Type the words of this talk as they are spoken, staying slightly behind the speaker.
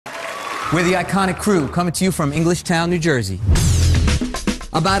We're the Iconic Crew, coming to you from Englishtown, New Jersey.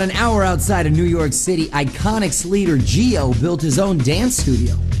 About an hour outside of New York City, Iconic's leader, Gio, built his own dance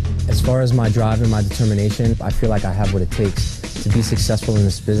studio. As far as my drive and my determination, I feel like I have what it takes to be successful in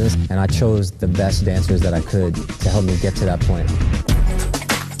this business, and I chose the best dancers that I could to help me get to that point.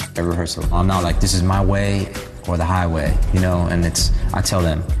 At rehearsal, I'm not like, this is my way or the highway, you know, and I tell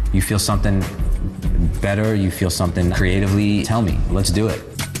them, you feel something better, you feel something creatively, tell me, let's do it.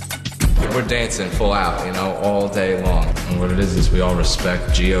 We're dancing full out, you know, all day long. And what it is we all respect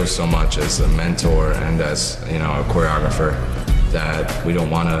Gio so much as a mentor and as, you know, a choreographer that we don't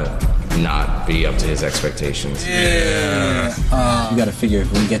want to not be up to his expectations. Yeah. You got to figure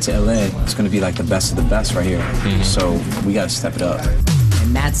if we get to LA, it's going to be like the best of the best right here. So we got to step it up.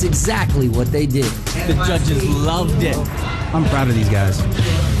 And that's exactly what they did. The judges loved it. I'm proud of these guys.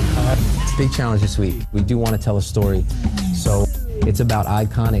 Big challenge this week. We do want to tell a story, so it's about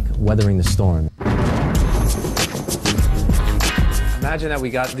Iconic weathering the storm. Imagine that we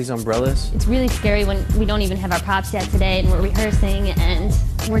got these umbrellas. It's really scary when we don't even have our props yet today and we're rehearsing and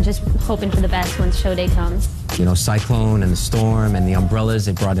we're just hoping for the best when show day comes. You know, cyclone and the storm and the umbrellas,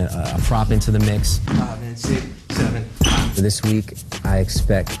 they brought a prop into the mix. 5 and 6, 7. This week, I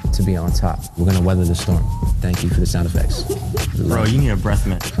expect to be on top. We're gonna weather the storm. Thank you for the sound effects. Bro, you need a breath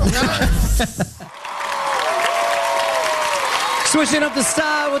mint. Switching up the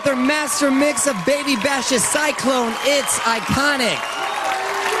style with their master mix of Baby Bash's Cyclone, it's Iconic.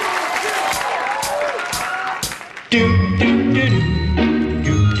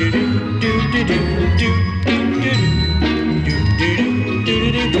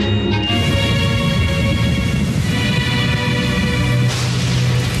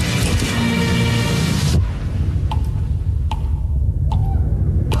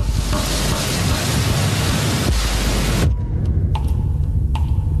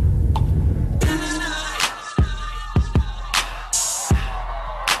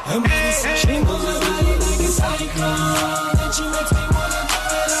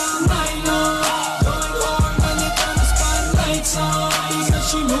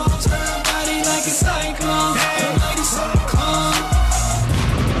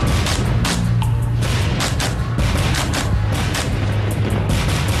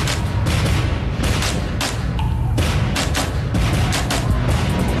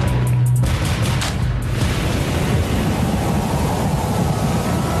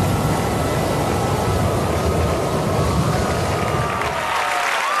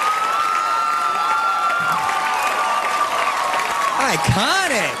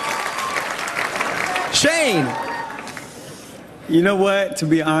 Iconic! Shane! You know what? To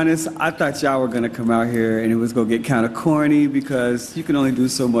be honest, I thought y'all were gonna come out here and it was gonna get kind of corny because you can only do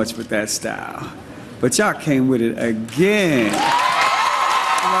so much with that style. But y'all came with it again.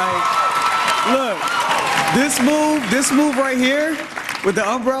 Like, look, this move right here with the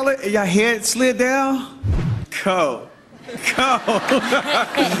umbrella and your head slid down. Go.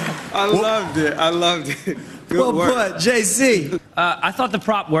 I loved it. Well put, JC. I thought the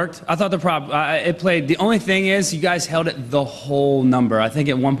prop worked. I thought the prop, it played. The only thing is, you guys held it the whole number. I think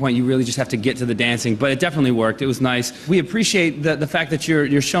at one point you really just have to get to the dancing, but it definitely worked. It was nice. We appreciate the fact that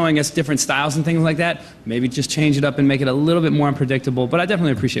you're showing us different styles and things like that. Maybe just change it up and make it a little bit more unpredictable, but I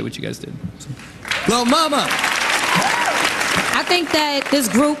definitely appreciate what you guys did. Well, Mama. I think that this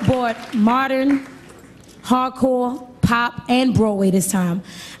group brought modern, hardcore, pop, and Broadway this time.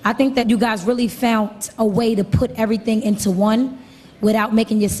 I think that you guys really found a way to put everything into one without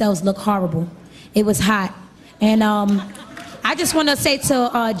making yourselves look horrible. It was hot. And I just want to say to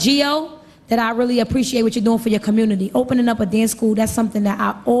Gio that I really appreciate what you're doing for your community. Opening up a dance school, that's something that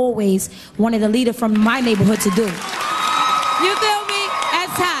I always wanted a leader from my neighborhood to do. You feel me?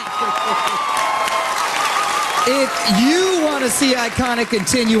 That's hot. If you want to see Iconic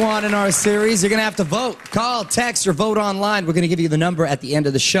continue on in our series, you're going to have to vote. Call, text, or vote online. We're going to give you the number at the end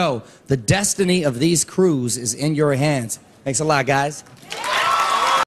of the show. The destiny of these crews is in your hands. Thanks a lot, guys.